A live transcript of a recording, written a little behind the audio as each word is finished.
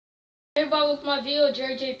everybody, with my video,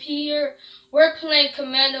 JJP here. We're playing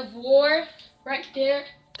Command of War right there.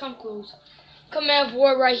 Come close. Command of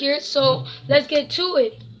War right here. So let's get to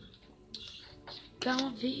it. Got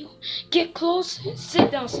my video. Get close.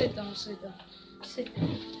 Sit down. Sit down. Sit down. Sit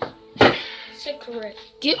down. Sit correct.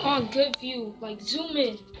 Get on good view. Like zoom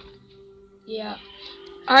in. Yeah.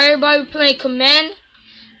 Alright, everybody, we're playing Command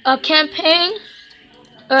campaign.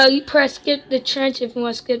 You press skip the trench if you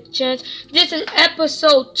want to skip the trench. This is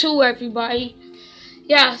episode 2, everybody.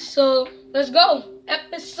 Yeah, so let's go.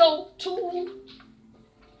 Episode 2.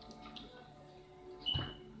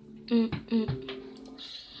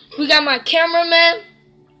 We got my cameraman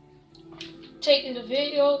taking the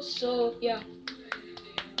video, so yeah.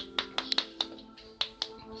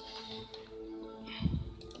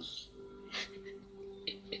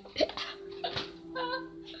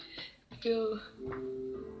 Yo.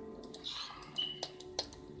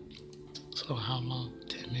 So how long?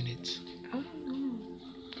 10 minutes? I don't know.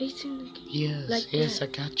 Facing yes, like yes, that.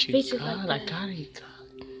 I got you. Facing God, like I got it.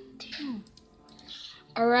 God. Damn.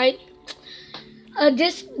 Alright.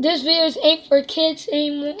 This video is ain't for kids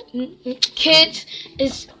anymore. Kids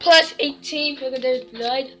is plus 18 because there's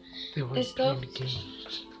blood and stuff.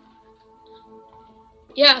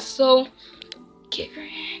 Yeah, so get your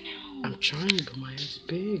hand out. I'm trying, but my hand's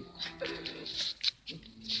big.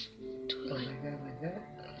 Do it like that, like that.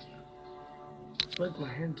 Look, my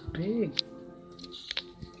hand's big.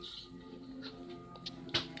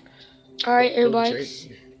 Alright,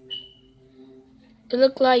 everybody. It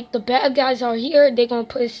look like the bad guys are here. They're gonna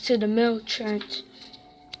put us to the middle trench.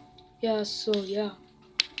 Yeah, so yeah.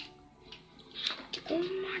 Oh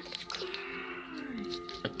my god.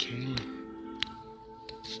 Okay.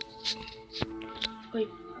 Wait,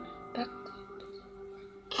 back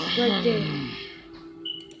up. Right there.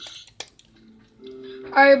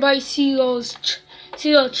 Alright, everybody, see those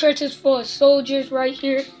churches full of soldiers right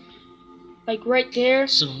here? Like right there.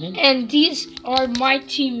 Zoom. And these are my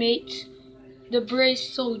teammates, the brave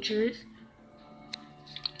soldiers.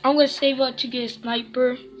 I'm gonna save up to get a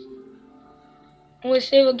sniper. I'm gonna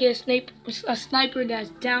save up to get a sniper that's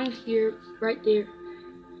down here, right there.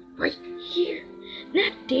 Right here.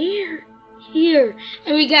 Not there. Here.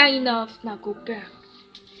 And we got enough. Now go back.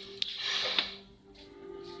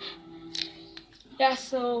 Yeah,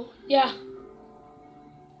 so, yeah.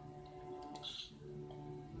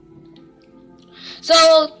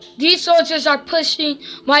 So, these soldiers are pushing.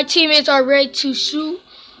 My teammates are ready to shoot.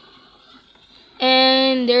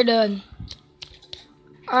 And they're done.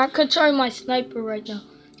 I'm controlling my sniper right now.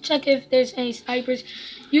 Check if there's any snipers.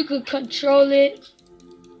 You could control it.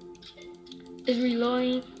 It's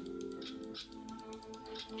reloading.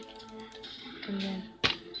 And then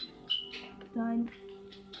done.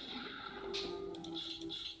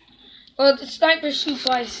 Well, the sniper shoots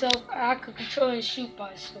by itself. I could control and shoot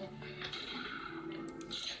by itself.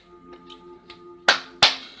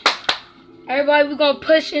 Everybody, we're gonna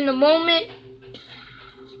push in a moment.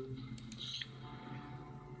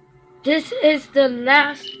 This is the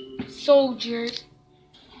last soldiers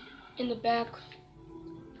in the back.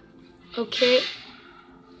 Okay.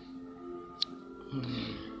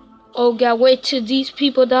 Oh God, wait till these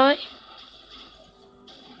people die.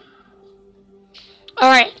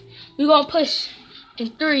 Alright, we're gonna push in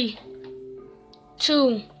 3,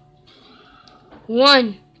 2,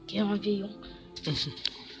 1. Get on video.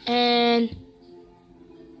 And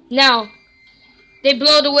now they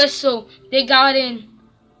blow the whistle. They got in.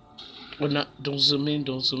 Well, not. Don't zoom in.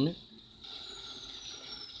 Don't zoom in.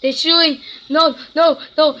 They shooting. No, no,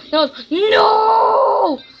 no, no,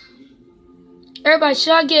 no! Everybody,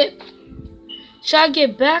 should I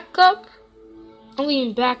get back up? I'm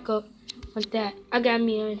getting back up like that. I got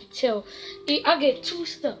me an intel. I get 2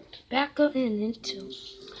 stuff. Back up and intel.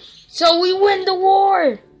 So we win the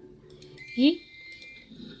war. Yeet.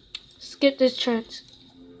 Skip this trench.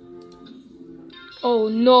 Oh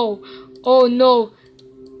no. Oh no.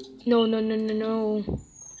 No, no, no, no, no.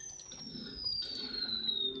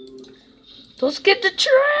 Don't skip the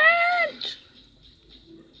trench.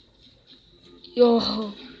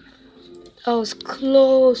 Yo. That was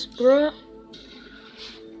close, bruh.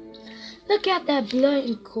 Look at that blood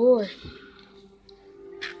and gore.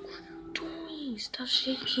 What are you doing? Stop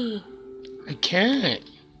shaking. I can't.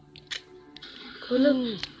 Go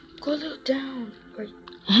look down. Right.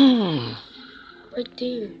 Right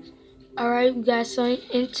there. Alright, we got some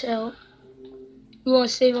intel. We want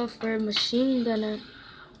to save up for a machine gunner.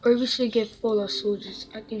 Or we should get full of soldiers.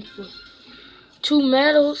 I think full. 2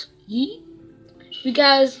 medals. Yeet. We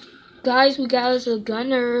got us, guys, we got us a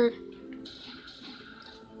gunner.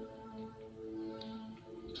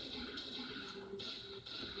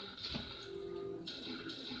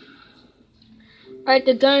 Alright,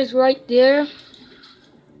 the gun is right there.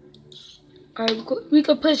 Alright, we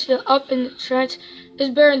could push it up in the trench.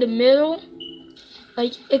 It's better in the middle.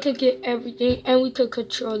 Like, it could get everything, and we could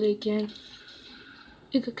control it again.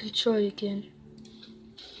 We could control it again.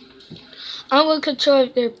 I'm gonna control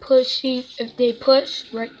if they're pushing, if they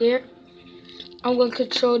push right there. I'm gonna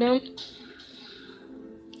control them.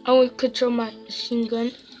 I'm gonna control my machine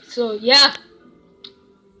gun. So, yeah.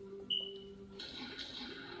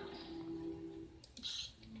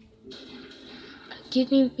 Give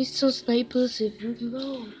me some snipers if you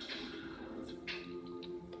know.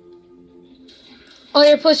 Oh,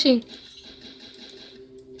 they're pushing.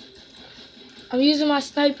 I'm using my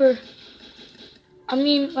sniper. I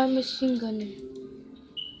mean my machine gun.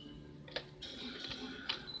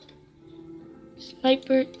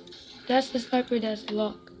 Sniper. That's the sniper that's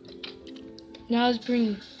locked. Now let's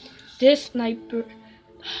bring this sniper.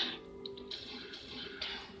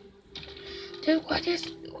 Dude,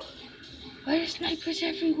 why are snipers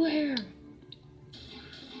everywhere?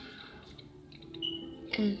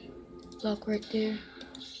 Lock right there.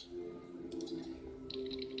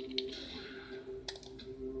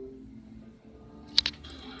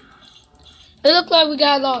 It looked like we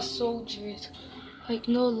got a lot of soldiers. Like,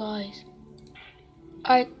 no lies.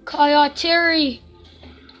 Alright, call artillery.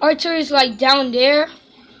 Artillery's like down there.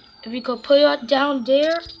 If we could put it down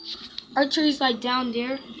there. Artillery's like down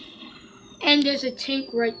there. And there's a tank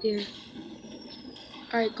right there.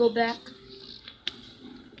 Alright, go back.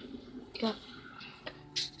 Yeah.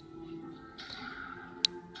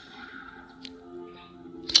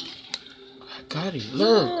 Got it.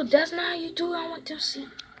 Look. No, that's not how you do it. I want them to see.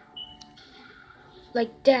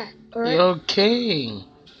 Like that, alright? Okay.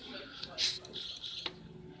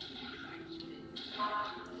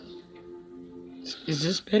 Is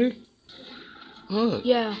this better? Look.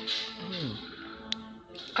 Yeah.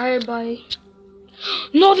 Alright, bye.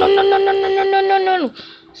 No.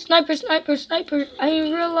 Sniper. I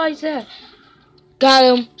didn't realize that. Got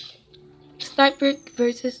him. Sniper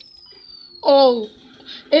versus. Oh.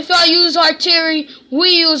 If I use artillery, we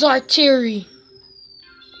use artillery.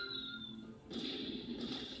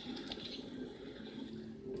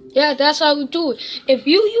 Yeah, that's how we do it. If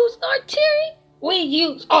you use artillery, we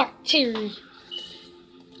use artillery.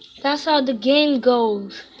 That's how the game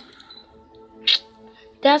goes.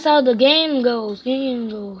 That's how the game goes.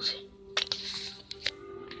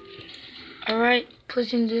 Alright,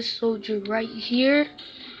 pushing this soldier right here.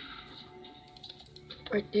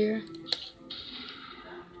 Right there.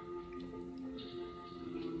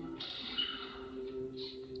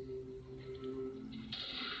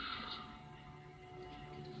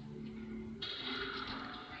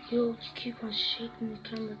 Yo, you keep on shaking the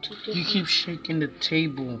camera too different. You keep shaking the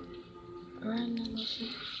table. Alright, now let's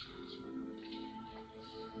see.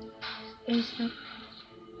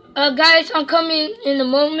 Guys, I'm coming in a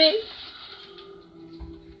moment.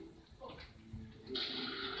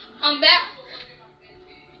 I'm back.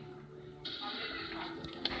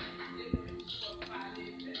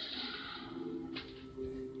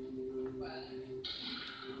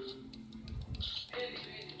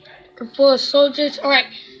 We're full of soldiers. Alright.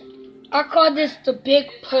 I call this the big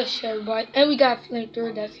push, everybody. And we got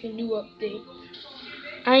flamethrower. That's the new update.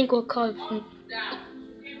 I ain't gonna call it flamethrower.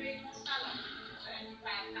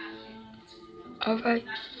 Alright.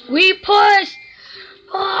 We push!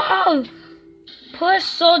 Oh! Push,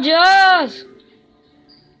 soldiers!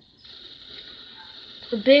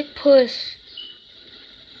 The big push.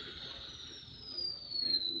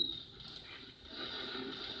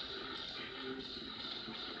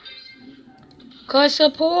 Call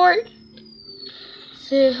support.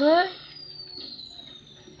 Say hi.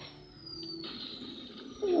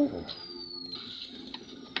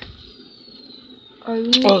 Are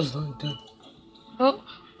you? Oh, it's like that. Oh,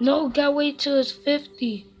 no, gotta wait till it's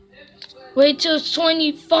 50. Wait till it's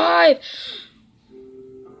 25.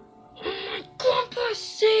 Oh my God,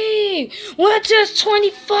 save. Wait till it's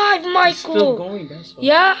 25, Michael. It's still going, that's all.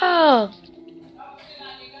 Yeah.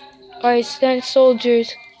 Alright, stand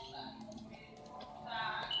soldiers.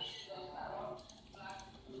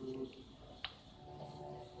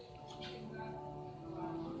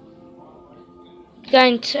 Got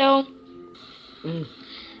intel.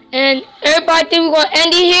 And everybody think we're gonna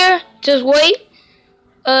end it here. Just wait.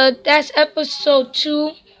 That's episode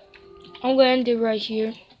 2. I'm gonna end it right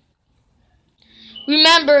here.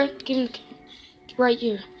 Remember, give me right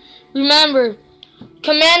here. Remember,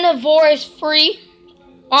 Command of War is free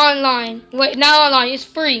online. Wait, not online. It's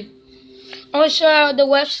free. I'm gonna show you the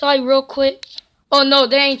website real quick. Oh no,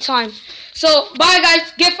 there ain't time. So bye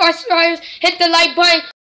guys. Get 5 subscribers. Hit the like button.